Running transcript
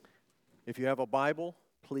If you have a Bible,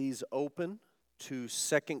 please open to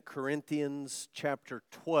 2 Corinthians chapter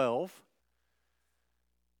 12.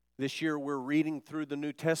 This year we're reading through the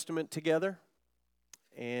New Testament together,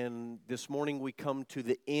 and this morning we come to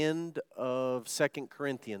the end of 2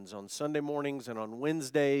 Corinthians. On Sunday mornings and on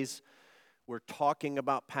Wednesdays, we're talking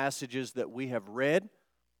about passages that we have read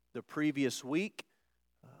the previous week.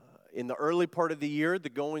 In the early part of the year, the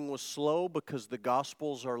going was slow because the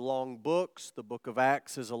Gospels are long books. The book of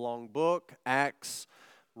Acts is a long book. Acts,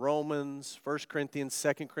 Romans, 1 Corinthians,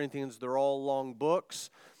 2 Corinthians, they're all long books.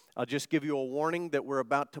 I'll just give you a warning that we're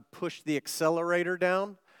about to push the accelerator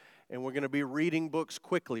down, and we're going to be reading books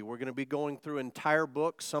quickly. We're going to be going through entire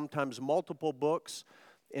books, sometimes multiple books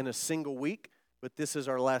in a single week, but this is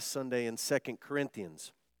our last Sunday in 2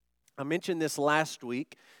 Corinthians. I mentioned this last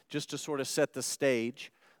week just to sort of set the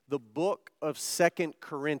stage. The book of 2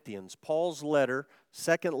 Corinthians, Paul's letter,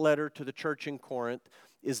 second letter to the church in Corinth,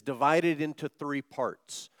 is divided into three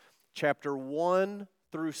parts. Chapter 1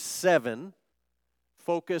 through 7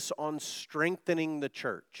 focus on strengthening the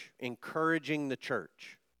church, encouraging the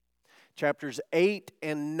church. Chapters 8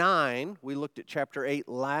 and 9, we looked at chapter 8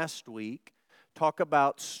 last week, talk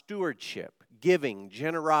about stewardship, giving,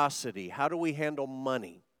 generosity, how do we handle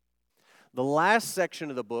money. The last section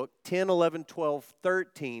of the book, 10, 11, 12,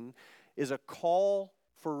 13, is a call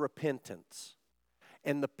for repentance.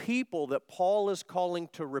 And the people that Paul is calling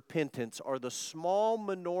to repentance are the small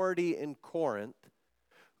minority in Corinth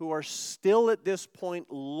who are still at this point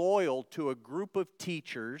loyal to a group of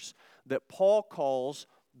teachers that Paul calls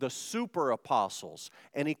the super apostles.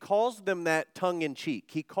 And he calls them that tongue-in-cheek.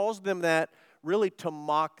 He calls them that really to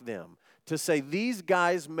mock them, to say these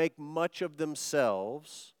guys make much of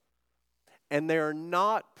themselves. And they're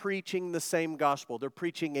not preaching the same gospel. They're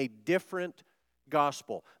preaching a different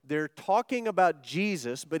gospel. They're talking about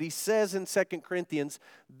Jesus, but he says in 2 Corinthians,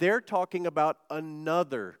 they're talking about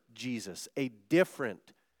another Jesus, a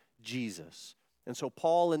different Jesus. And so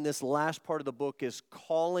Paul, in this last part of the book, is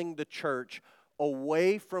calling the church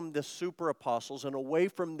away from the super apostles and away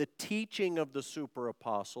from the teaching of the super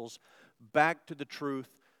apostles back to the truth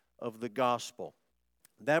of the gospel.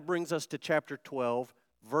 That brings us to chapter 12.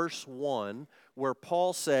 Verse 1, where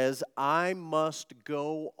Paul says, I must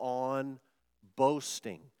go on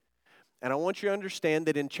boasting. And I want you to understand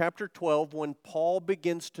that in chapter 12, when Paul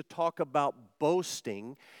begins to talk about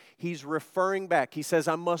boasting, he's referring back. He says,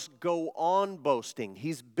 I must go on boasting.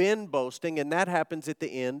 He's been boasting, and that happens at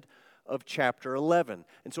the end of chapter 11.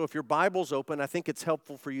 And so if your Bible's open, I think it's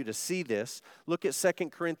helpful for you to see this. Look at 2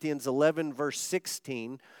 Corinthians 11, verse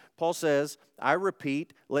 16. Paul says, I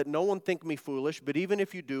repeat, let no one think me foolish, but even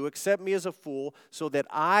if you do, accept me as a fool, so that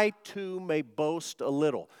I too may boast a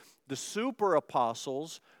little. The super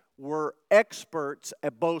apostles were experts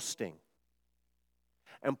at boasting.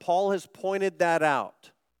 And Paul has pointed that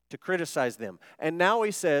out to criticize them. And now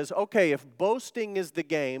he says, okay, if boasting is the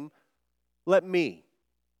game, let me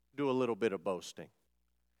do a little bit of boasting.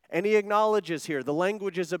 And he acknowledges here, the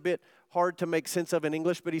language is a bit hard to make sense of in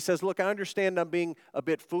English, but he says, look, I understand I'm being a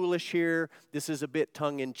bit foolish here. This is a bit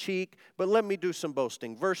tongue-in-cheek, but let me do some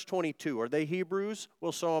boasting. Verse 22, are they Hebrews?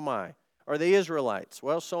 Well, so am I. Are they Israelites?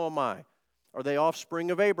 Well, so am I. Are they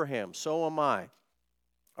offspring of Abraham? So am I.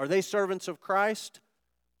 Are they servants of Christ?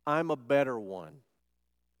 I'm a better one.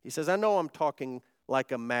 He says, I know I'm talking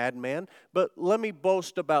like a madman, but let me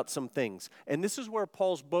boast about some things. And this is where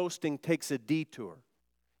Paul's boasting takes a detour.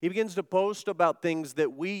 He begins to boast about things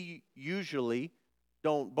that we usually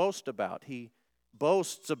don't boast about. He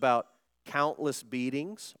boasts about countless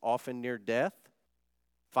beatings, often near death.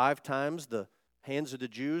 5 times the hands of the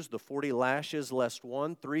Jews, the 40 lashes lest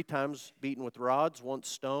one. 3 times beaten with rods, once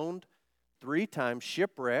stoned. 3 times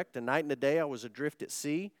shipwrecked. A night and a day I was adrift at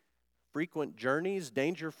sea. Frequent journeys,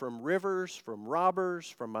 danger from rivers, from robbers,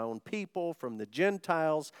 from my own people, from the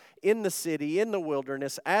Gentiles, in the city, in the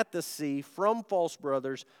wilderness, at the sea, from false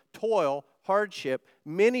brothers, toil, hardship,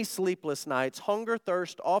 many sleepless nights, hunger,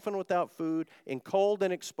 thirst, often without food, in cold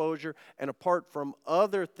and exposure, and apart from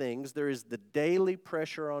other things, there is the daily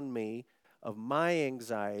pressure on me of my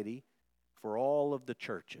anxiety for all of the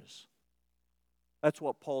churches. That's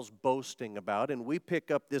what Paul's boasting about, and we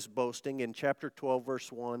pick up this boasting in chapter 12,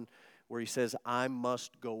 verse 1, where he says, I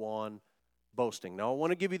must go on boasting. Now, I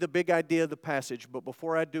want to give you the big idea of the passage, but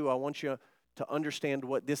before I do, I want you to understand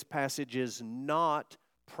what this passage is not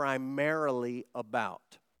primarily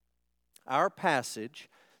about. Our passage,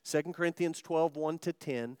 2 Corinthians 12, 1 to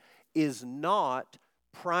 10, is not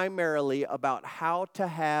primarily about how to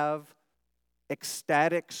have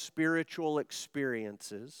ecstatic spiritual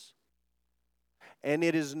experiences. And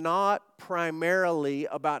it is not primarily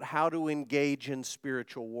about how to engage in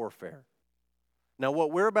spiritual warfare. Now,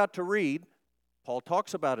 what we're about to read, Paul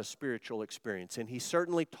talks about a spiritual experience, and he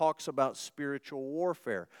certainly talks about spiritual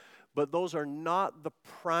warfare. But those are not the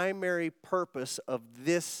primary purpose of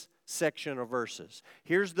this section of verses.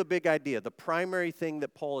 Here's the big idea, the primary thing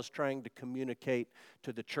that Paul is trying to communicate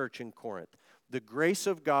to the church in Corinth. The grace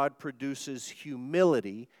of God produces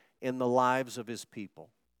humility in the lives of His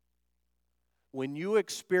people. When you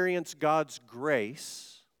experience God's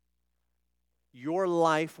grace, your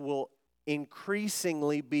life will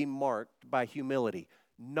increasingly be marked by humility,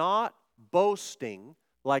 not boasting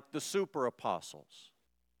like the super apostles,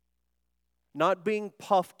 not being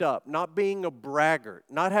puffed up, not being a braggart,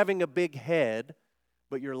 not having a big head,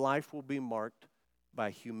 but your life will be marked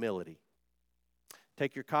by humility.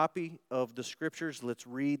 Take your copy of the Scriptures. Let's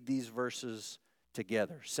read these verses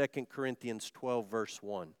together. 2 Corinthians 12, verse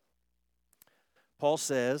 1. Paul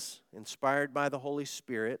says, inspired by the Holy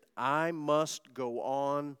Spirit, I must go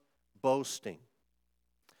on boasting.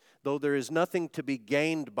 Though there is nothing to be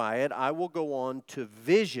gained by it, I will go on to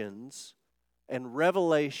visions and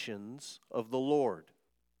revelations of the Lord.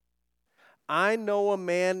 I know a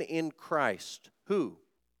man in Christ who,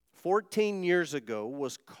 14 years ago,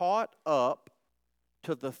 was caught up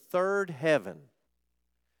to the third heaven.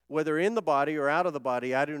 Whether in the body or out of the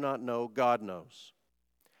body, I do not know. God knows.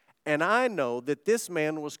 And I know that this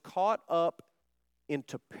man was caught up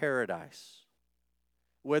into paradise.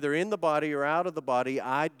 Whether in the body or out of the body,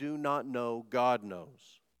 I do not know. God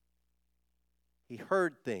knows. He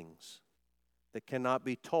heard things that cannot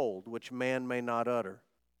be told, which man may not utter.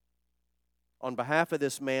 On behalf of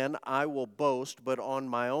this man, I will boast, but on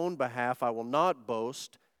my own behalf, I will not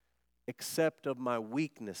boast, except of my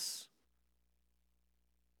weakness.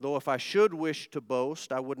 Though if I should wish to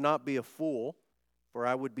boast, I would not be a fool, for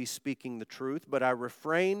I would be speaking the truth, but I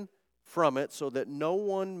refrain from it so that no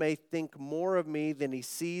one may think more of me than he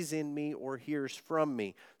sees in me or hears from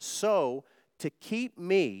me. So, to keep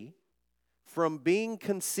me from being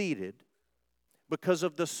conceited, because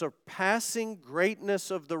of the surpassing greatness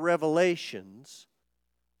of the revelations,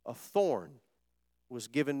 a thorn was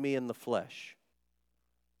given me in the flesh,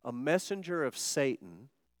 a messenger of Satan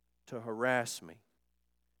to harass me,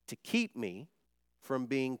 to keep me from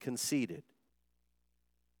being conceited.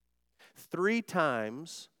 3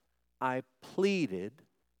 times I pleaded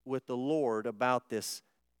with the Lord about this,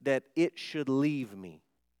 that it should leave me.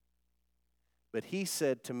 But He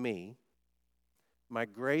said to me, my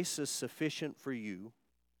grace is sufficient for you,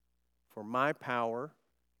 for my power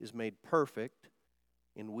is made perfect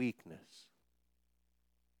in weakness.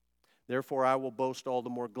 Therefore, I will boast all the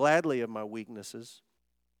more gladly of my weaknesses,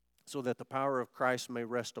 so that the power of Christ may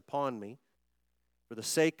rest upon me. For the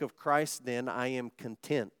sake of Christ, then, I am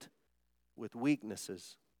content with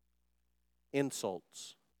weaknesses,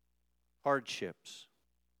 insults, hardships,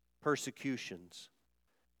 persecutions,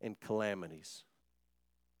 and calamities.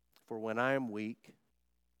 For when I am weak,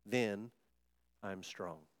 then I am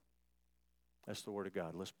strong. That's the Word of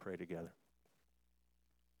God. Let's pray together.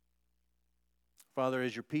 Father,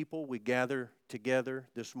 as your people, we gather together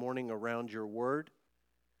this morning around your Word.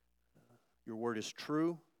 Your Word is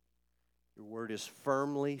true. Your Word is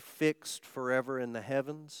firmly fixed forever in the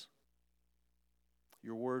heavens.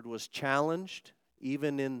 Your Word was challenged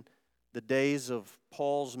even in the days of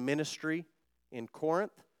Paul's ministry in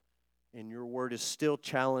Corinth, and your Word is still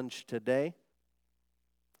challenged today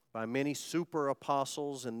by many super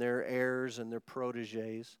apostles and their heirs and their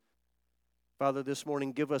protégés. Father, this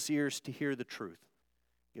morning, give us ears to hear the truth.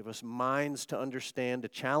 Give us minds to understand a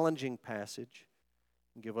challenging passage.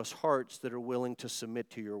 And give us hearts that are willing to submit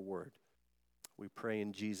to your word. We pray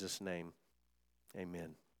in Jesus' name.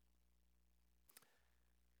 Amen.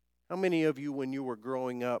 How many of you, when you were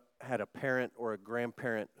growing up, had a parent or a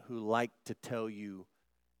grandparent who liked to tell you,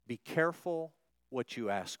 be careful what you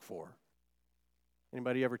ask for?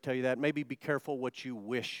 Anybody ever tell you that? Maybe be careful what you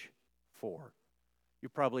wish for. You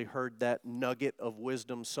probably heard that nugget of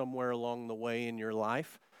wisdom somewhere along the way in your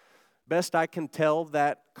life. Best I can tell,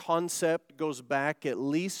 that concept goes back at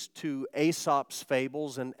least to Aesop's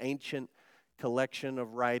Fables, an ancient collection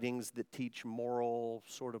of writings that teach moral,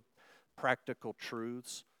 sort of practical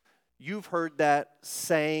truths. You've heard that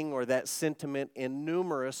saying or that sentiment in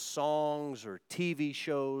numerous songs or TV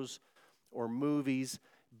shows or movies.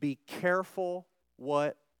 Be careful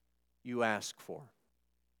what you ask for.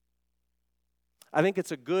 I think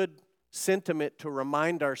it's a good sentiment to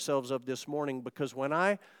remind ourselves of this morning, because when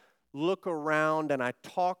I look around and I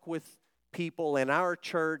talk with people in our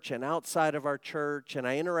church and outside of our church, and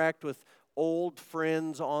I interact with old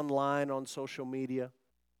friends online on social media,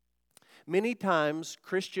 Many times,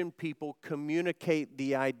 Christian people communicate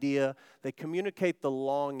the idea, they communicate the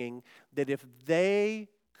longing that if they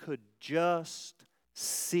could just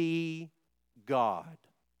see God,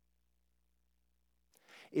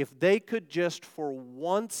 if they could just for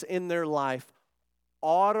once in their life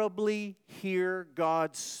audibly hear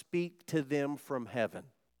God speak to them from heaven,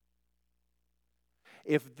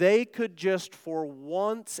 if they could just for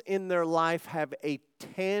once in their life have a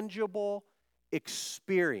tangible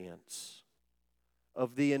experience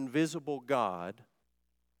of the invisible God,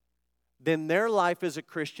 then their life as a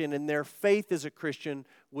Christian and their faith as a Christian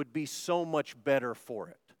would be so much better for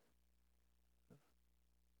it.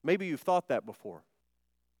 Maybe you've thought that before.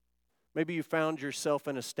 Maybe you found yourself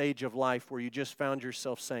in a stage of life where you just found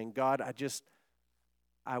yourself saying, God,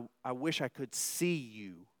 I wish I could see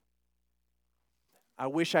you. I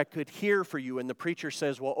wish I could hear for you. And the preacher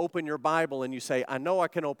says, well, open your Bible. And you say, I know I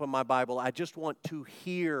can open my Bible. I just want to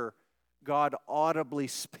hear God audibly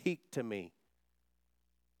speak to me.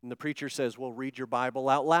 And the preacher says, well, read your Bible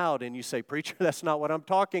out loud. And you say, preacher, that's not what I'm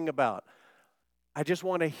talking about. I just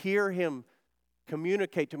want to hear Him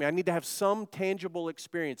communicate to me. I need to have some tangible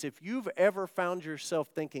experience. If you've ever found yourself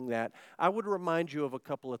thinking that, I would remind you of a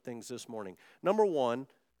couple of things this morning. Number one,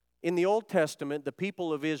 in the Old Testament, the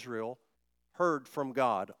people of Israel heard from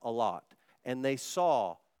God a lot, and they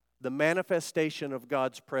saw the manifestation of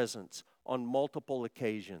God's presence on multiple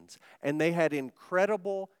occasions, and they had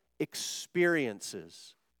incredible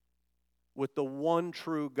experiences with the one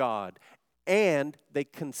true God, and they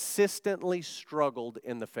consistently struggled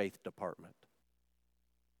in the faith department.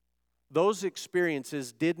 Those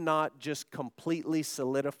experiences did not just completely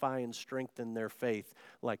solidify and strengthen their faith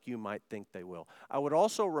like you might think they will. I would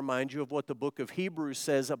also remind you of what the book of Hebrews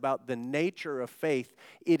says about the nature of faith.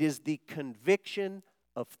 It is the conviction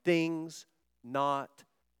of things not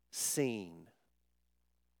seen.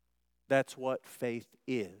 That's what faith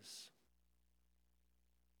is.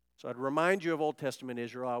 So I'd remind you of Old Testament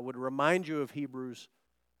Israel. I would remind you of Hebrews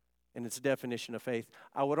and its definition of faith.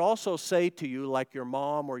 I would also say to you, like your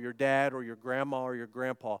mom or your dad or your grandma or your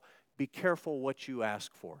grandpa, be careful what you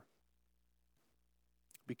ask for.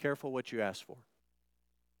 Be careful what you ask for.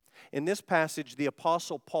 In this passage, the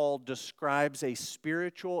Apostle Paul describes a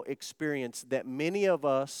spiritual experience that many of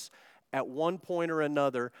us at one point or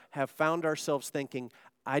another have found ourselves thinking,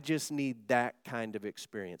 I just need that kind of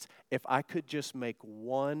experience. If I could just make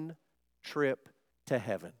one trip to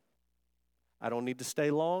heaven. I don't need to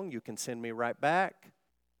stay long. You can send me right back.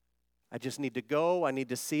 I just need to go. I need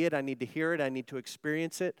to see it. I need to hear it. I need to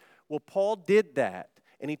experience it. Well, Paul did that,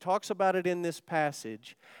 and he talks about it in this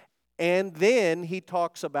passage. And then he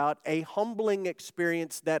talks about a humbling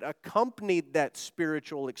experience that accompanied that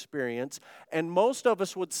spiritual experience. And most of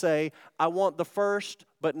us would say, I want the first,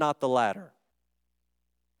 but not the latter.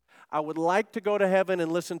 I would like to go to heaven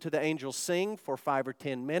and listen to the angels sing for 5 or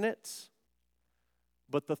 10 minutes.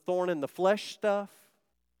 But the thorn in the flesh stuff,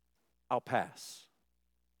 I'll pass.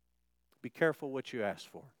 Be careful what you ask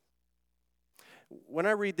for. When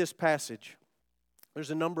I read this passage,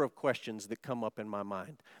 there's a number of questions that come up in my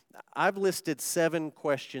mind. I've listed 7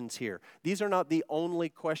 questions here. These are not the only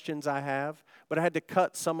questions I have, but I had to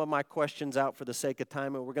cut some of my questions out for the sake of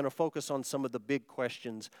time, and we're going to focus on some of the big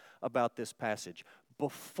questions about this passage.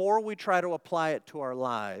 Before we try to apply it to our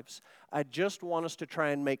lives, I just want us to try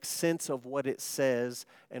and make sense of what it says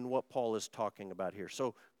and what Paul is talking about here.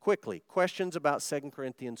 So quickly, questions about 2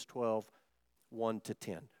 Corinthians 12, 1 to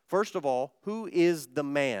 10. First of all, who is the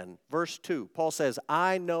man? Verse 2, Paul says,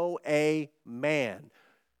 I know a man.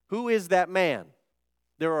 Who is that man?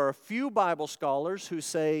 There are a few Bible scholars who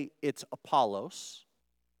say it's Apollos.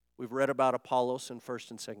 We've read about Apollos in 1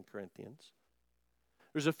 and 2 Corinthians.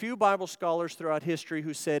 There's a few Bible scholars throughout history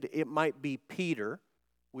who said it might be Peter.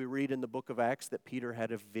 We read in the book of Acts that Peter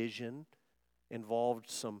had a vision, involved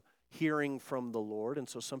some hearing from the Lord, and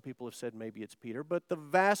so some people have said maybe it's Peter. But the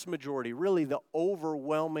vast majority, really the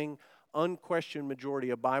overwhelming, unquestioned majority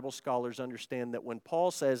of Bible scholars understand that when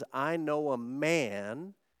Paul says, I know a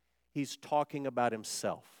man, he's talking about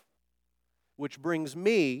himself. Which brings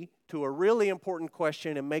me to a really important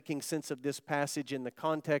question in making sense of this passage in the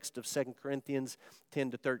context of 2 Corinthians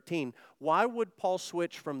 10 to 13. Why would Paul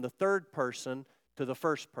switch from the third person to the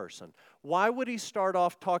first person? Why would he start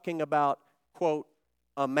off talking about, quote,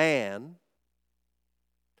 a man,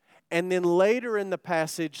 and then later in the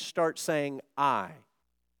passage start saying, I?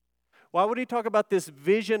 Why would he talk about this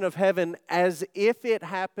vision of heaven as if it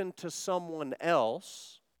happened to someone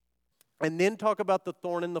else, and then talk about the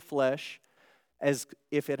thorn in the flesh as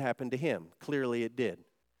if it happened to him? Clearly it did.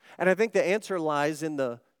 And I think the answer lies in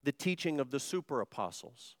the teaching of the super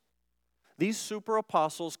apostles. These super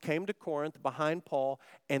apostles came to Corinth behind Paul,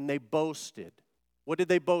 and they boasted. What did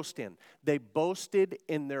they boast in? They boasted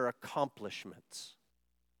in their accomplishments,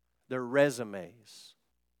 their resumes,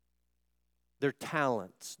 their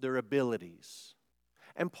talents, their abilities.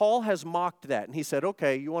 And Paul has mocked that, and he said,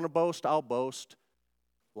 okay, you want to boast? I'll boast.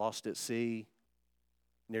 Lost at sea,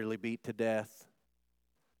 nearly beat to death,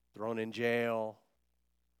 thrown in jail,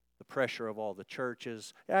 the pressure of all the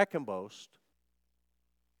churches. Yeah, I can boast.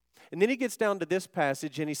 And then he gets down to this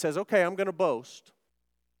passage and he says, okay, I'm going to boast.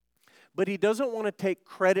 But he doesn't want to take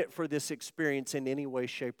credit for this experience in any way,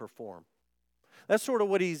 shape, or form. That's sort of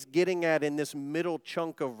what he's getting at in this middle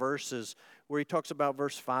chunk of verses where he talks about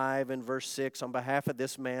verse 5 and verse 6. On behalf of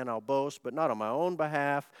this man I'll boast, but not on my own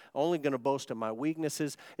behalf. I'm only going to boast in my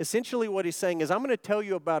weaknesses. Essentially what he's saying is, I'm going to tell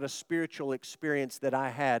you about a spiritual experience that I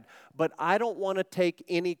had, but I don't want to take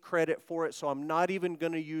any credit for it, so I'm not even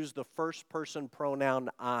going to use the first person pronoun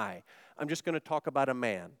I. I'm just going to talk about a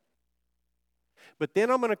man. But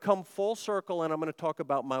then I'm going to come full circle and I'm going to talk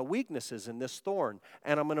about my weaknesses in this thorn.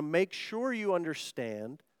 And I'm going to make sure you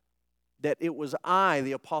understand that it was I,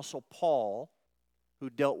 the Apostle Paul,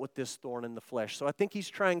 who dealt with this thorn in the flesh. So I think he's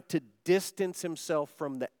trying to distance himself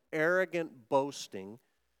from the arrogant boasting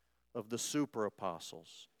of the super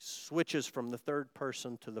apostles. He switches from the third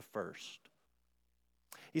person to the first.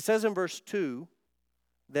 He says in verse 2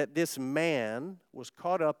 that this man was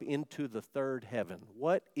caught up into the third heaven.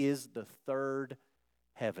 What is the third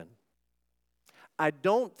heaven? I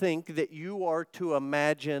don't think that you are to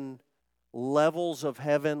imagine levels of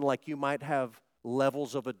heaven like you might have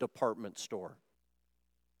levels of a department store.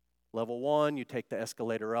 Level 1, you take the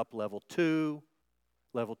escalator up. Level 2,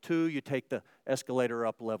 you take the escalator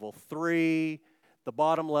up. Level 3, the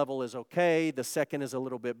bottom level is okay. The second is a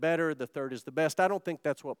little bit better. The third is the best. I don't think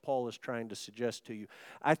that's what Paul is trying to suggest to you.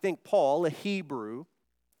 I think Paul, a Hebrew,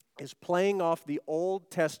 is playing off the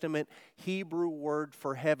Old Testament Hebrew word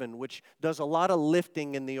for heaven, which does a lot of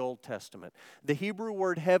lifting in the Old Testament. The Hebrew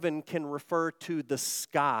word heaven can refer to the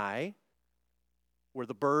sky, where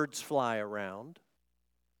the birds fly around.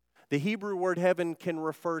 The Hebrew word heaven can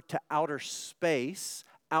refer to outer space,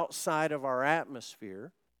 outside of our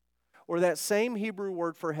atmosphere. Or that same Hebrew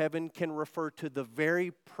word for heaven can refer to the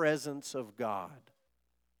very presence of God.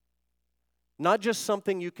 Not just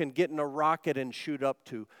something you can get in a rocket and shoot up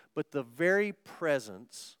to, but the very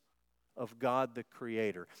presence of God the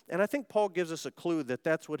Creator. And I think Paul gives us a clue that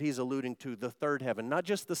that's what he's alluding to, the third heaven. Not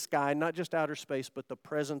just the sky, not just outer space, but the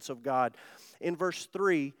presence of God. In verse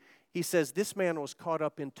 3, he says, this man was caught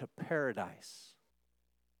up into paradise.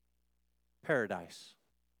 Paradise.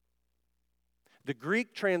 The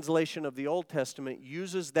Greek translation of the Old Testament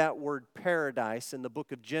uses that word paradise in the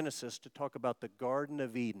book of Genesis to talk about the Garden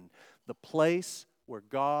of Eden, the place where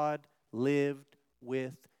God lived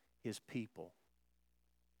with his people.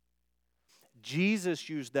 Jesus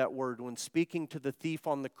used that word when speaking to the thief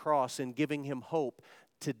on the cross and giving him hope.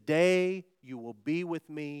 Today you will be with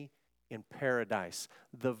me in paradise.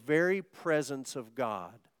 The very presence of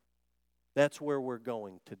God. That's where we're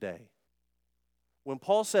going today. When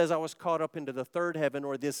Paul says, I was caught up into the third heaven,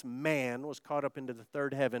 or this man was caught up into the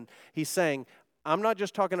third heaven, he's saying, I'm not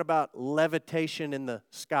just talking about levitation in the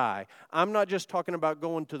sky. I'm not just talking about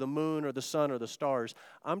going to the moon or the sun or the stars.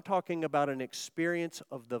 I'm talking about an experience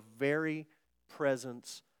of the very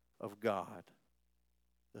presence of God,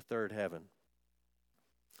 the third heaven.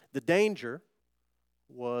 The danger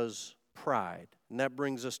was pride. And that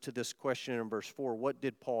brings us to this question in verse 4. What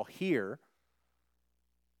did Paul hear?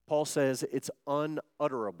 Paul says it's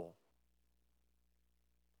unutterable.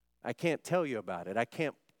 I can't tell you about it. I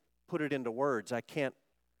can't put it into words. I can't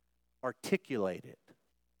articulate it.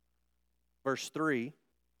 Verse 3,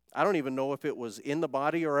 I don't even know if it was in the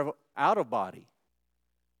body or out of body.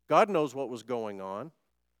 God knows what was going on.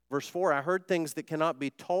 Verse 4, I heard things that cannot be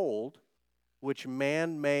told, which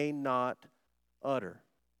man may not utter.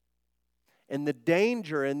 And the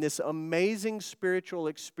danger in this amazing spiritual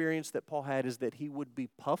experience that Paul had is that he would be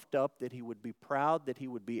puffed up, that he would be proud, that he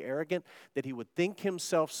would be arrogant, that he would think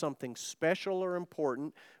himself something special or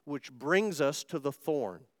important, which brings us to the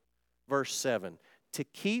thorn. Verse 7, to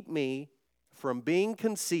keep me from being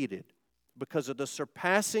conceited because of the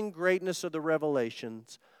surpassing greatness of the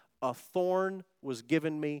revelations, a thorn was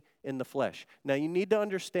given me in the flesh. Now you need to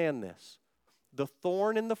understand this. The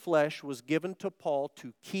thorn in the flesh was given to Paul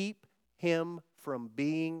to keep him from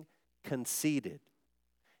being conceited.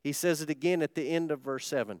 He says it again at the end of verse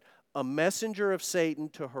 7. A messenger of Satan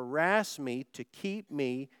to harass me, to keep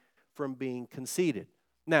me from being conceited.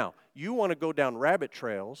 Now, you want to go down rabbit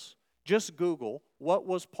trails, just Google, what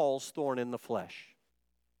was Paul's thorn in the flesh?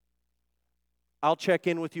 I'll check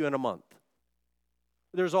in with you in a month.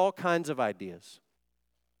 There's all kinds of ideas.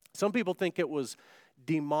 Some people think it was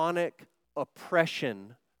demonic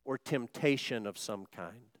oppression or temptation of some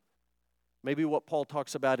kind. Maybe what Paul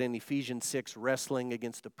talks about in Ephesians 6, wrestling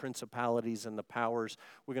against the principalities and the powers.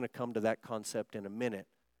 We're going to come to that concept in a minute.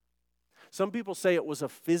 Some people say it was a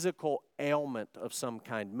physical ailment of some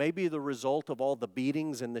kind, maybe the result of all the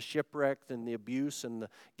beatings and the shipwreck and the abuse and the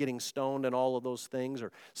getting stoned and all of those things.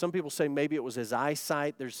 Or some people say maybe it was his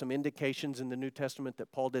eyesight. There's some indications in the New Testament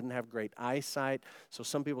that Paul didn't have great eyesight. So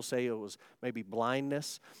some people say it was maybe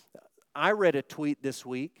blindness. I read a tweet this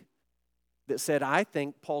week that said, I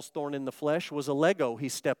think Paul's thorn in the flesh was a Lego he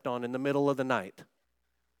stepped on in the middle of the night.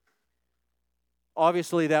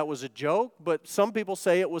 Obviously, that was a joke, but some people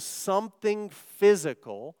say it was something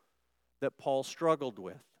physical that Paul struggled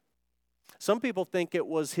with. Some people think it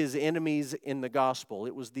was his enemies in the gospel.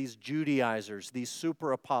 It was these Judaizers, these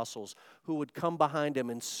super apostles who would come behind him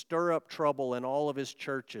and stir up trouble in all of his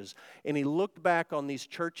churches. And he looked back on these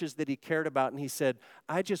churches that he cared about and he said,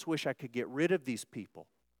 I just wish I could get rid of these people.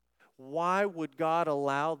 Why would God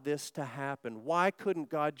allow this to happen? Why couldn't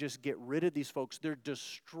God just get rid of these folks? They're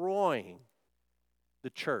destroying the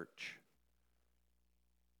church.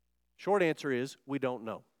 Short answer is, we don't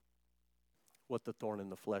know what the thorn in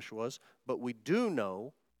the flesh was, but we do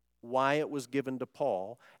know why it was given to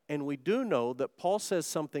Paul, and we do know that Paul says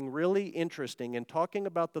something really interesting. In talking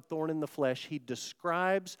about the thorn in the flesh, he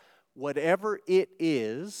describes whatever it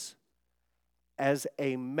is as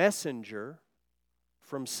a messenger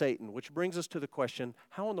from Satan, which brings us to the question,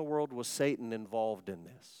 how in the world was Satan involved in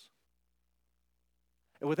this?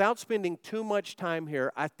 And without spending too much time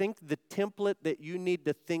here, I think the template that you need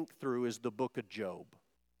to think through is the book of Job.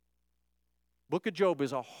 Book of Job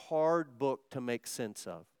is a hard book to make sense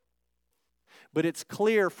of. But it's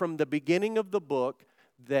clear from the beginning of the book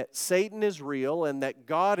that Satan is real and that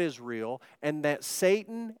God is real and that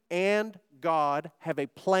Satan and God have a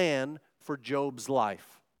plan for Job's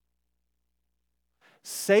life.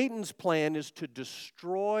 Satan's plan is to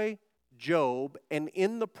destroy Job and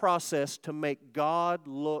in the process to make God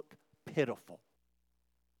look pitiful.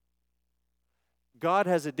 God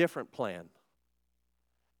has a different plan.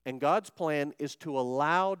 And God's plan is to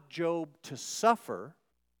allow Job to suffer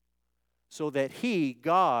so that he,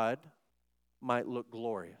 God, might look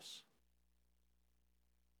glorious.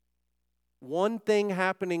 One thing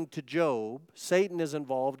happening to Job, Satan is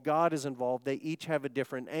involved, God is involved, they each have a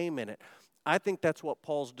different aim in it. I think that's what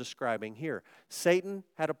Paul's describing here. Satan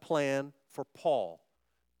had a plan for Paul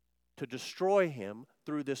to destroy him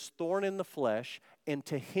through this thorn in the flesh and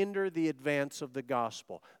to hinder the advance of the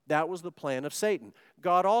gospel. That was the plan of Satan.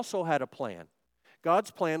 God also had a plan. God's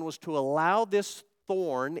plan was to allow this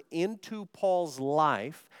thorn into Paul's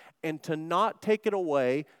life and to not take it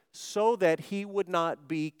away so that he would not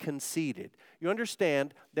be conceited. You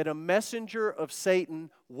understand that a messenger of Satan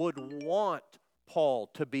would want Paul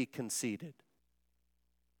to be conceited.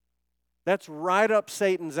 That's right up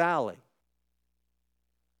Satan's alley.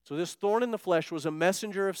 So this thorn in the flesh was a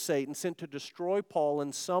messenger of Satan sent to destroy Paul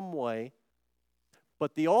in some way.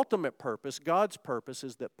 But the ultimate purpose, God's purpose,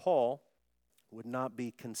 is that Paul would not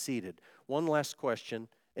be conceited. One last question,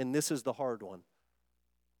 and this is the hard one.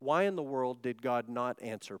 Why in the world did God not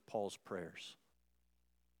answer Paul's prayers?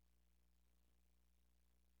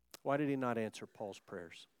 Why did he not answer Paul's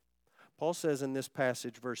prayers? Paul says in this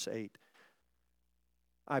passage, verse 8,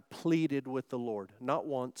 I pleaded with the Lord, not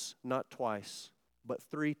once, not twice, but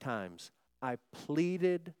 3 times. I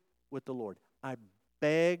pleaded with the Lord. I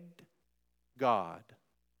begged God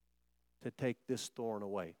to take this thorn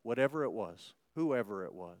away, whatever it was, whoever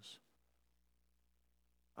it was.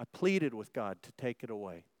 I pleaded with God to take it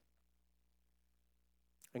away.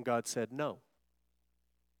 And God said no.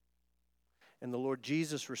 And the Lord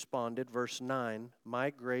Jesus responded, verse 9,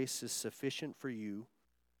 my grace is sufficient for you,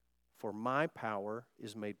 for my power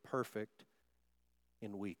is made perfect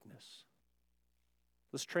in weakness.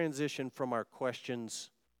 Let's transition from our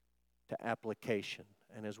questions to application.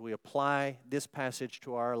 And as we apply this passage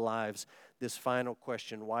to our lives, this final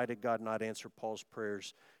question, why did God not answer Paul's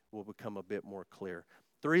prayers, will become a bit more clear.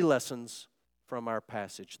 3 lessons from our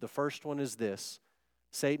passage. The first one is this: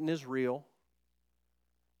 Satan is real,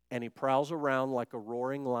 and he prowls around like a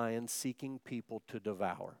roaring lion seeking people to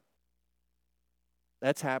devour.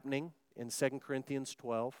 That's happening in 2 Corinthians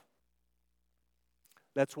 12.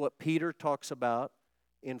 That's what Peter talks about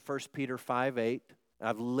in 1 Peter 5:8.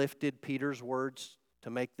 I've lifted Peter's words to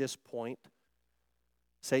make this point.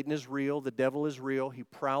 Satan is real. The devil is real. He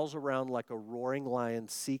prowls around like a roaring lion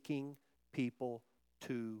seeking people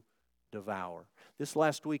to devour. This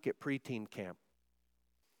last week at preteen camp,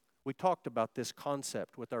 we talked about this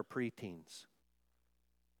concept with our preteens.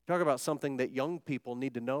 Talk about something that young people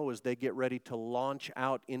need to know as they get ready to launch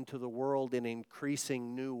out into the world in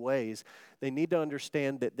increasing new ways. They need to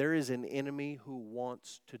understand that there is an enemy who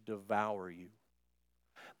wants to devour you.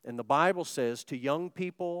 And the Bible says to young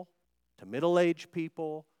people, to middle-aged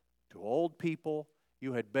people, to old people,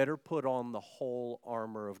 you had better put on the whole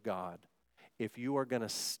armor of God if you are going to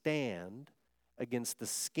stand against the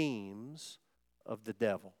schemes of the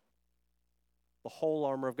devil. The whole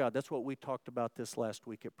armor of God. That's what we talked about this last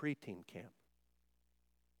week at preteen camp.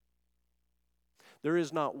 There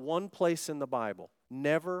is not one place in the Bible,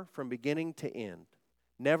 never from beginning to end,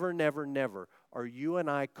 never, never, never, are you and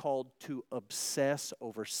I called to obsess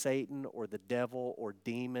over Satan or the devil or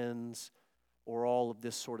demons or all of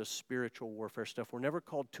this sort of spiritual warfare stuff. We're never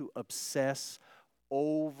called to obsess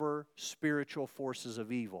over spiritual forces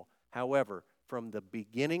of evil. However, from the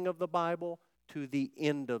beginning of the Bible to the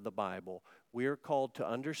end of the Bible, we are called to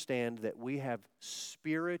understand that we have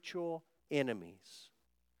spiritual enemies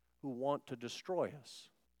who want to destroy us.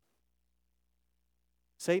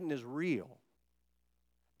 Satan is real.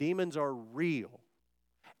 Demons are real.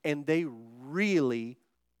 And they really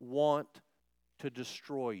want to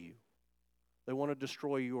destroy you. They want to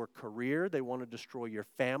destroy your career. They want to destroy your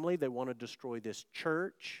family. They want to destroy this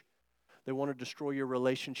church. They want to destroy your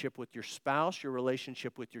relationship with your spouse, your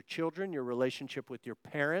relationship with your children, your relationship with your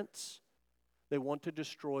parents. They want to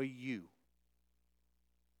destroy you.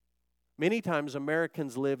 Many times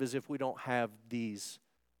Americans live as if we don't have these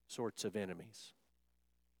sorts of enemies.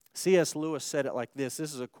 C.S. Lewis said it like this.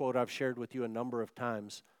 This is a quote I've shared with you a number of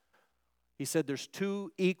times. He said, there's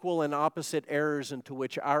two equal and opposite errors into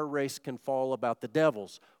which our race can fall about the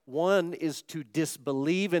devils. One is to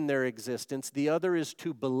disbelieve in their existence. The other is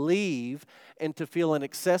to believe and to feel an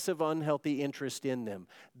excessive unhealthy interest in them.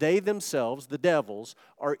 They themselves, the devils,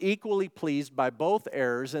 are equally pleased by both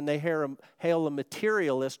errors, and they hail a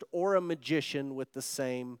materialist or a magician with the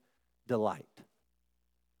same delight.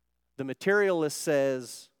 The materialist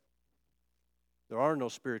says, there are no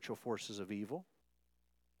spiritual forces of evil.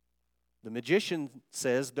 The magician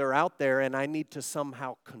says they're out there and I need to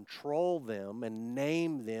somehow control them and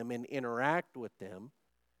name them and interact with them.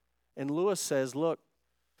 And Lewis says, look,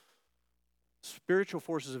 spiritual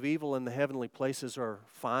forces of evil in the heavenly places are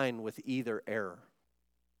fine with either error.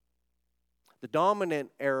 The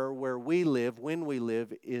dominant error where we live, when we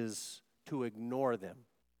live, is to ignore them,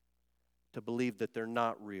 to believe that they're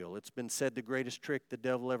not real. It's been said the greatest trick the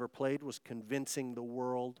devil ever played was convincing the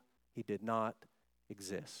world he did not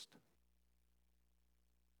exist.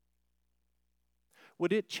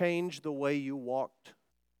 Would it change the way you walked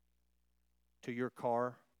to your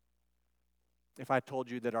car if I told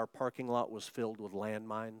you that our parking lot was filled with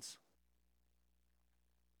landmines?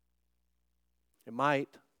 It might.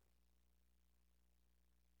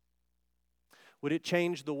 Would it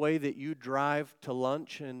change the way that you drive to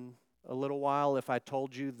lunch in a little while if I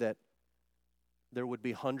told you that there would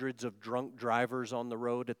be hundreds of drunk drivers on the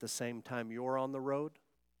road at the same time you're on the road?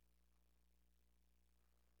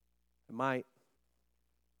 It might.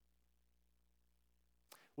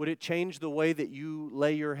 Would it change the way that you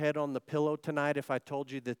lay your head on the pillow tonight if I told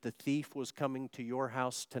you that the thief was coming to your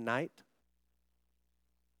house tonight?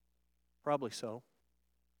 Probably so.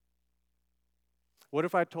 What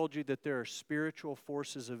if I told you that there are spiritual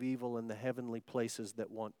forces of evil in the heavenly places that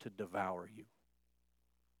want to devour you?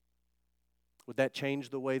 Would that change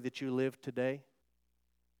the way that you live today?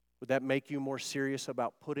 Would that make you more serious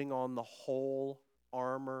about putting on the whole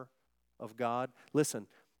armor of God? Listen,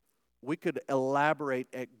 we could elaborate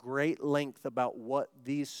at great length about what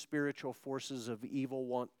these spiritual forces of evil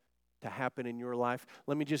want to happen in your life.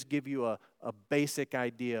 Let me just give you a basic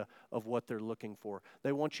idea of what they're looking for.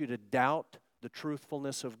 They want you to doubt the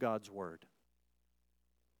truthfulness of God's word.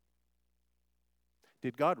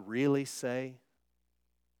 Did God really say,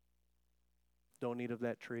 don't eat of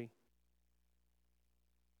that tree?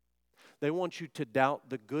 They want you to doubt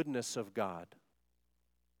the goodness of God.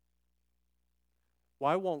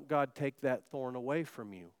 Why won't God take that thorn away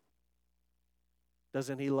from you?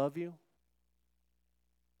 Doesn't He love you?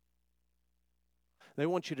 They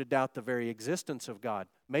want you to doubt the very existence of God.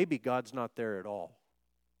 Maybe God's not there at all.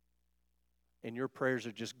 And your prayers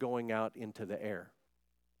are just going out into the air.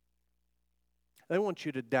 They want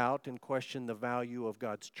you to doubt and question the value of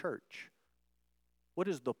God's church. What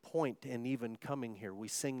is the point in even coming here? We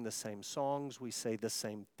sing the same songs, we say the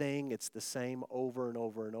same thing, it's the same over and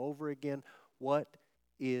over and over again. What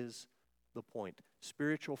is the point?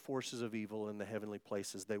 Spiritual forces of evil in the heavenly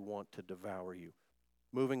places, they want to devour you.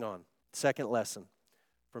 Moving on. Second lesson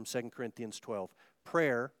from 2 Corinthians 12.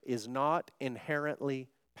 Prayer is not inherently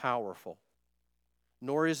powerful.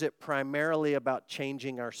 nor is it primarily about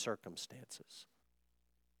changing our circumstances.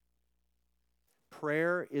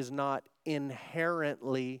 Prayer is not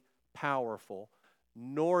inherently powerful,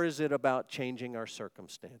 nor is it about changing our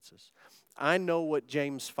circumstances. I know what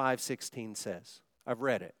James 5:16 says. I've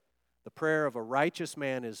read it. The prayer of a righteous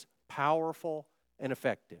man is powerful and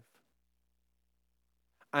effective.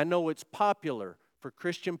 I know it's popular for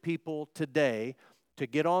Christian people today to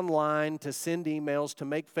get online, to send emails, to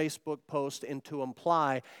make Facebook posts, and to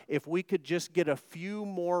imply if we could just get a few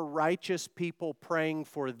more righteous people praying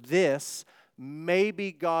for this,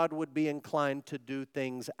 maybe God would be inclined to do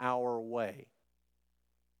things our way.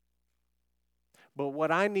 But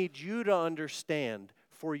what I need you to understand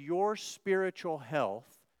for your spiritual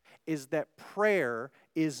health is that prayer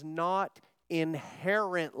is not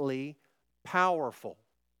inherently powerful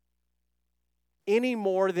any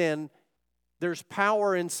more than there's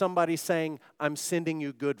power in somebody saying, I'm sending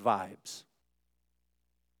you good vibes.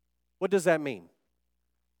 What does that mean?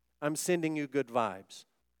 I'm sending you good vibes.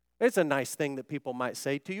 It's a nice thing that people might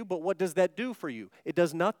say to you, but what does that do for you? It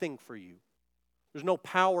does nothing for you. There's no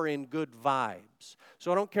power in good vibes.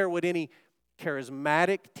 So I don't care what any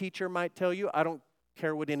charismatic teacher might tell you. I don't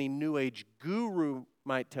care what any New Age guru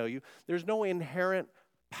might tell you. There's no inherent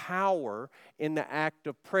power in the act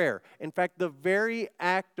of prayer. In fact, the very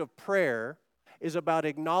act of prayer is about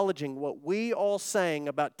acknowledging what we all sang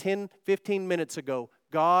about 10, 15 minutes ago.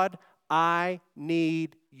 God, I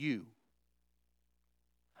need you.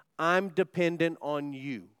 I'm dependent on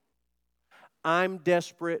you. I'm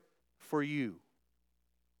desperate for you.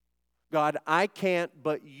 God, I can't,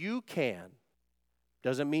 but you can.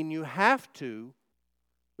 Doesn't mean you have to,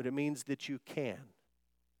 but it means that you can.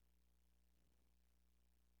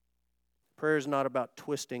 Prayer is not about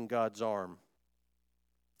twisting God's arm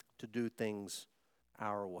to do things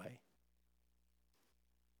our way.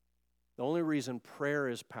 The only reason prayer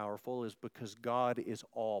is powerful is because God is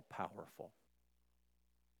all powerful.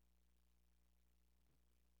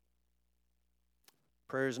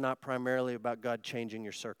 Prayer is not primarily about God changing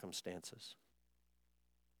your circumstances.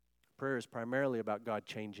 Prayer is primarily about God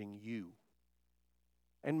changing you.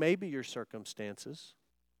 And maybe your circumstances,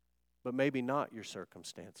 but maybe not your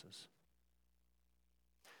circumstances.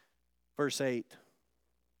 Verse 8,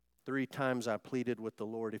 3 times I pleaded with the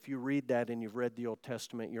Lord. If you read that and you've read the Old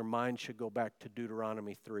Testament, your mind should go back to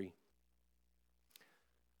Deuteronomy 3.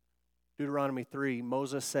 Deuteronomy 3,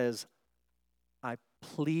 Moses says, I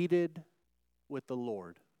pleaded with the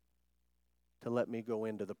Lord to let me go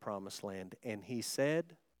into the promised land. And he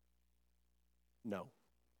said, no.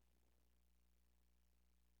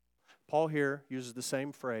 Paul here uses the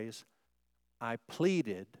same phrase, I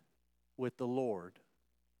pleaded with the Lord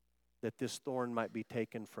that this thorn might be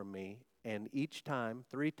taken from me. And each time,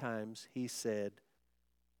 3 times, he said,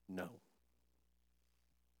 no.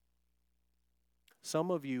 Some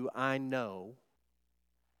of you, I know,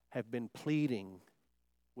 have been pleading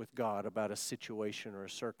with God about a situation or a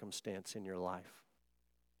circumstance in your life.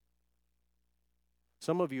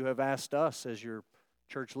 Some of you have asked us as your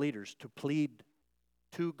church leaders to plead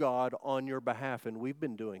to God on your behalf, and we've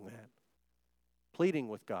been doing that. Pleading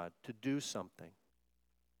with God to do something.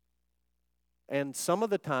 And some of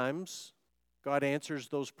the times, God answers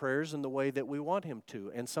those prayers in the way that we want Him to.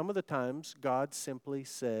 And some of the times, God simply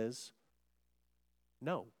says,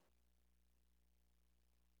 no.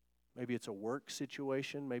 Maybe it's a work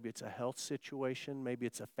situation, maybe it's a health situation, maybe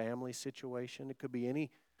it's a family situation. It could be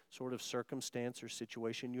any sort of circumstance or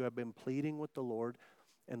situation. You have been pleading with the Lord,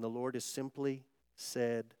 and the Lord has simply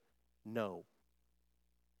said no.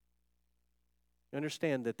 You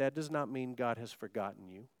understand that that does not mean God has forgotten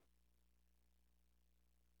you.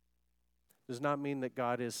 Does not mean that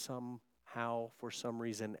God is somehow, for some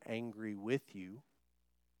reason, angry with you.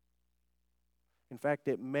 In fact,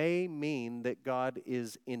 it may mean that God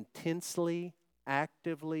is intensely,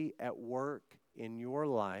 actively at work in your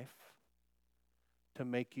life to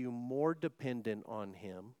make you more dependent on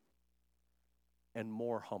Him and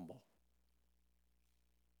more humble.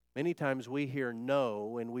 Many times we hear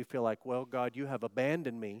no and we feel like, well, God, you have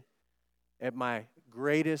abandoned me at my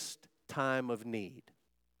greatest time of need.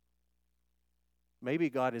 Maybe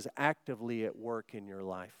God is actively at work in your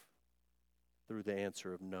life through the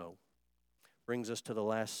answer of no. Brings us to the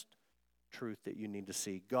last truth that you need to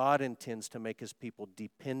see. God intends to make His people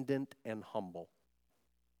dependent and humble.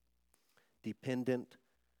 Dependent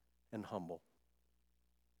and humble.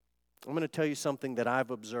 I'm going to tell you something that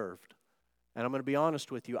I've observed. And I'm going to be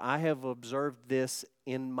honest with you. I have observed this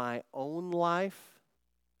in my own life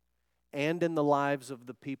and in the lives of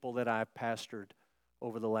the people that I've pastored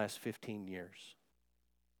over the last 15 years.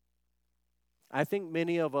 I think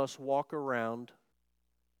many of us walk around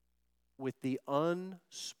with the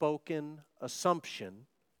unspoken assumption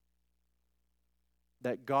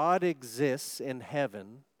that God exists in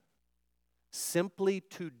heaven simply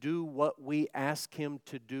to do what we ask Him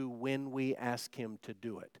to do when we ask Him to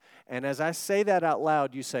do it. And as I say that out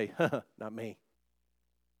loud, you say, not me.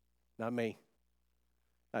 Not me.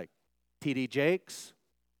 Like T.D. Jakes,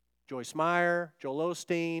 Joyce Meyer, Joel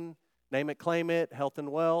Osteen, Name It, Claim It, Health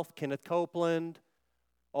and Wealth, Kenneth Copeland,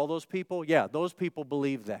 all those people. Yeah, those people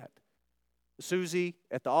believe that. Susie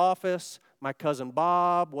at the office, my cousin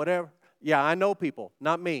Bob, whatever. Yeah, I know people,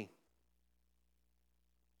 not me.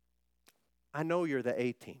 I know you're the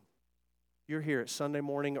A-team. You're here at Sunday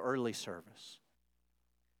morning early service.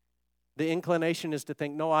 The inclination is to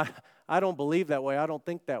think, no, I don't believe that way. I don't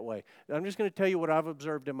think that way. I'm just going to tell you what I've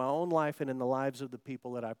observed in my own life and in the lives of the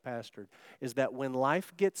people that I've pastored, is that when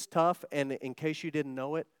life gets tough, and in case you didn't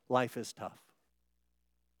know it, life is tough.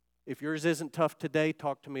 If yours isn't tough today,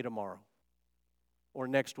 talk to me tomorrow, or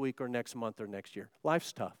next week, or next month, or next year.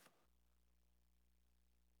 Life's tough.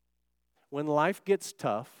 When life gets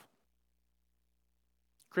tough,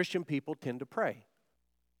 Christian people tend to pray.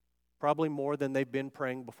 Probably more than they've been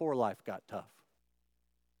praying before life got tough.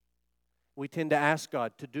 We tend to ask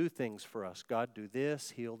God to do things for us. God, do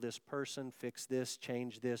this, heal this person, fix this,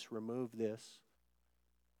 change this, remove this.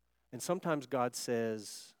 And sometimes God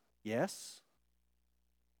says, yes,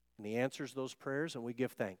 and He answers those prayers and we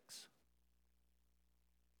give thanks.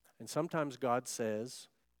 And sometimes God says,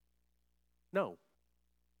 no,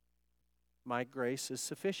 my grace is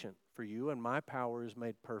sufficient for you and my power is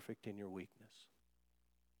made perfect in your weakness.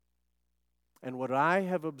 And what I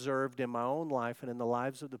have observed in my own life and in the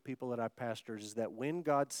lives of the people that I pastor is that when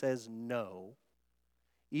God says no,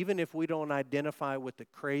 even if we don't identify with the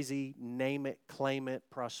crazy name it, claim it,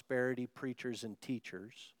 prosperity preachers and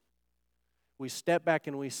teachers, we step back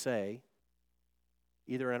and we say,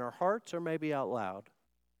 either in our hearts or maybe out loud,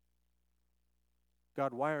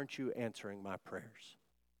 God, why aren't you answering my prayers?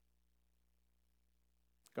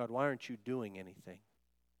 God, why aren't you doing anything?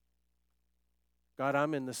 God,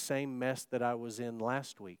 I'm in the same mess that I was in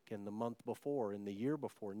last week, and the month before, and the year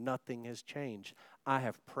before. Nothing has changed. I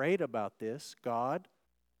have prayed about this. God,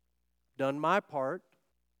 done my part.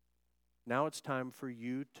 Now it's time for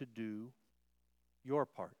you to do your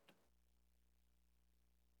part.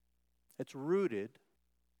 It's rooted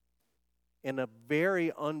in a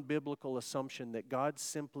very unbiblical assumption that God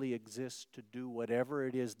simply exists to do whatever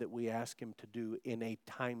it is that we ask Him to do in a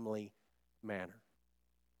timely manner.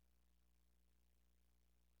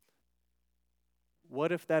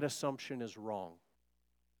 What if that assumption is wrong?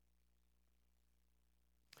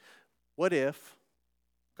 What if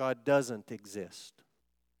God doesn't exist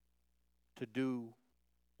to do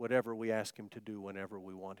whatever we ask Him to do whenever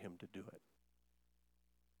we want Him to do it?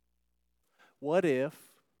 What if,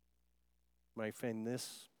 you may find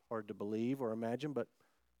this hard to believe or imagine, but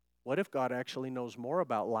what if God actually knows more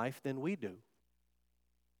about life than we do?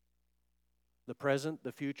 The present,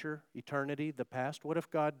 the future, eternity, the past. What if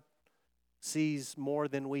God sees more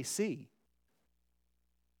than we see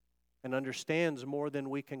and understands more than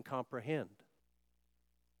we can comprehend?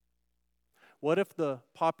 What if the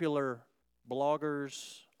popular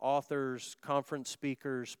bloggers, authors, conference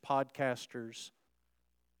speakers, podcasters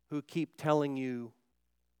who keep telling you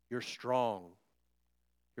you're strong,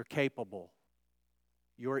 you're capable,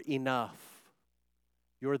 you're enough,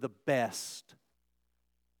 you're the best,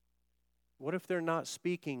 what if they're not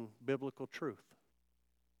speaking biblical truth?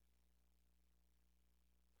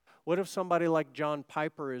 What if somebody like John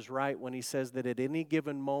Piper is right when he says that at any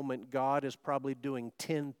given moment, God is probably doing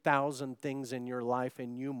 10,000 things in your life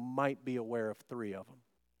and you might be aware of 3 of them?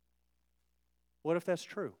 What if that's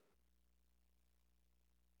true?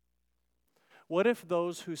 What if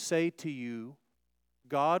those who say to you,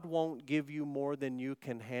 God won't give you more than you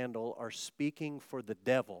can handle, are speaking for the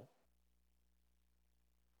devil?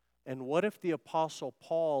 And what if the Apostle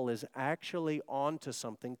Paul is actually onto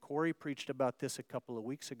something? Corey preached about this a couple of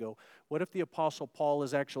weeks ago. What if the Apostle Paul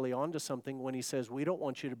is actually onto something when he says, we don't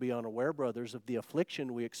want you to be unaware, brothers, of the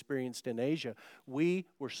affliction we experienced in Asia. We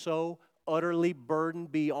were so utterly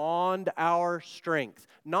burdened beyond our strength.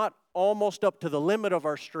 Not almost up to the limit of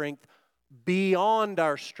our strength, beyond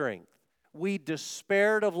our strength. We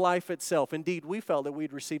despaired of life itself. Indeed, we felt that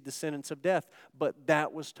we'd received the sentence of death, but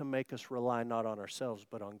that was to make us rely not on ourselves,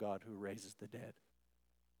 but on God who raises the dead.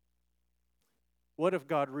 What if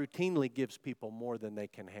God routinely gives people more than they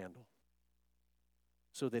can handle,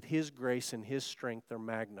 so that His grace and His strength are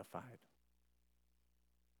magnified?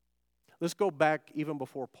 Let's go back even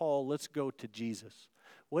before Paul. Let's go to Jesus.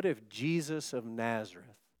 What if Jesus of Nazareth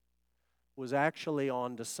was actually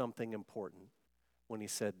on to something important when He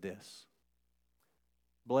said this?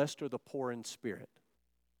 Blessed are the poor in spirit,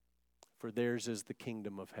 for theirs is the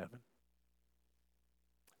kingdom of heaven.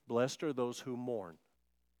 Blessed are those who mourn,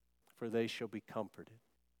 for they shall be comforted.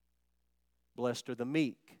 Blessed are the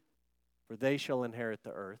meek, for they shall inherit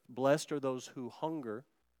the earth. Blessed are those who hunger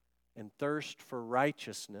and thirst for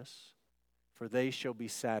righteousness, for they shall be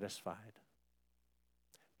satisfied.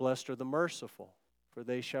 Blessed are the merciful, for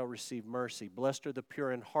they shall receive mercy. Blessed are the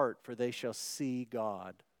pure in heart, for they shall see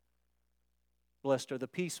God. Blessed are the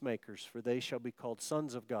peacemakers, for they shall be called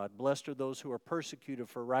sons of God. Blessed are those who are persecuted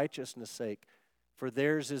for righteousness' sake, for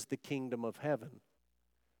theirs is the kingdom of heaven.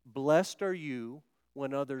 Blessed are you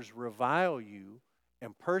when others revile you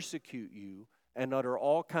and persecute you and utter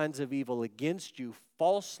all kinds of evil against you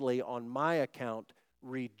falsely on my account.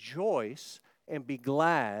 Rejoice and be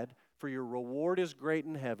glad, for your reward is great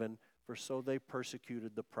in heaven, for so they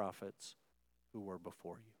persecuted the prophets who were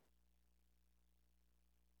before you.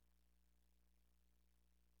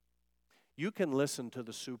 You can listen to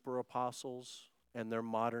the super apostles and their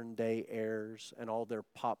modern day heirs and all their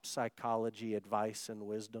pop psychology advice and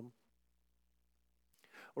wisdom.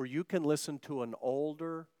 Or you can listen to an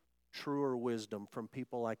older, truer wisdom from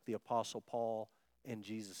people like the Apostle Paul and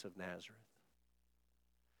Jesus of Nazareth.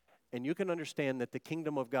 And you can understand that the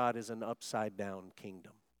kingdom of God is an upside down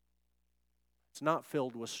kingdom. It's not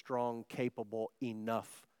filled with strong, capable,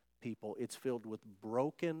 enough people. It's filled with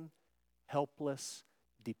broken, helpless,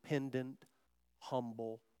 dependent,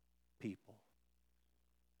 humble people.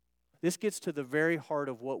 This gets to the very heart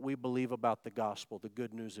of what we believe about the gospel, the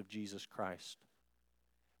good news of Jesus Christ.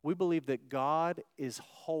 We believe that God is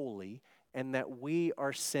holy and that we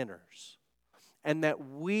are sinners. And that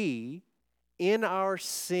we, in our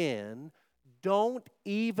sin, don't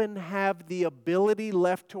even have the ability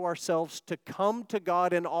left to ourselves to come to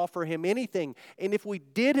God and offer Him anything. And if we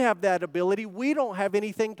did have that ability, we don't have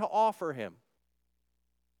anything to offer Him.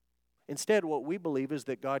 Instead, what we believe is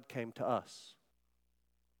that God came to us.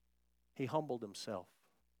 He humbled Himself,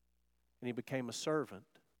 and He became a servant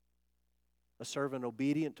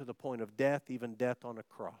obedient to the point of death, even death on a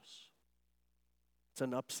cross. It's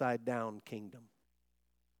an upside-down kingdom.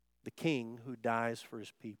 The King who dies for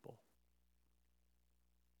His people.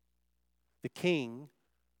 The King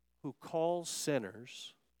who calls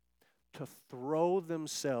sinners to throw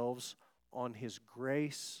themselves on His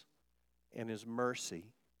grace and His mercy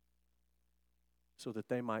so that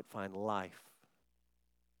they might find life,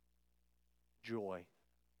 joy,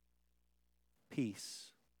 peace,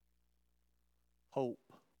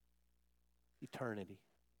 hope, eternity.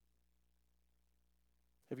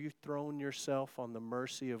 Have you thrown yourself on the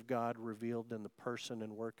mercy of God revealed in the person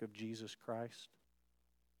and work of Jesus Christ?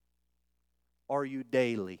 Are you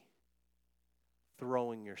daily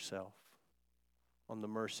throwing yourself on the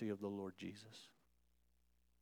mercy of the Lord Jesus?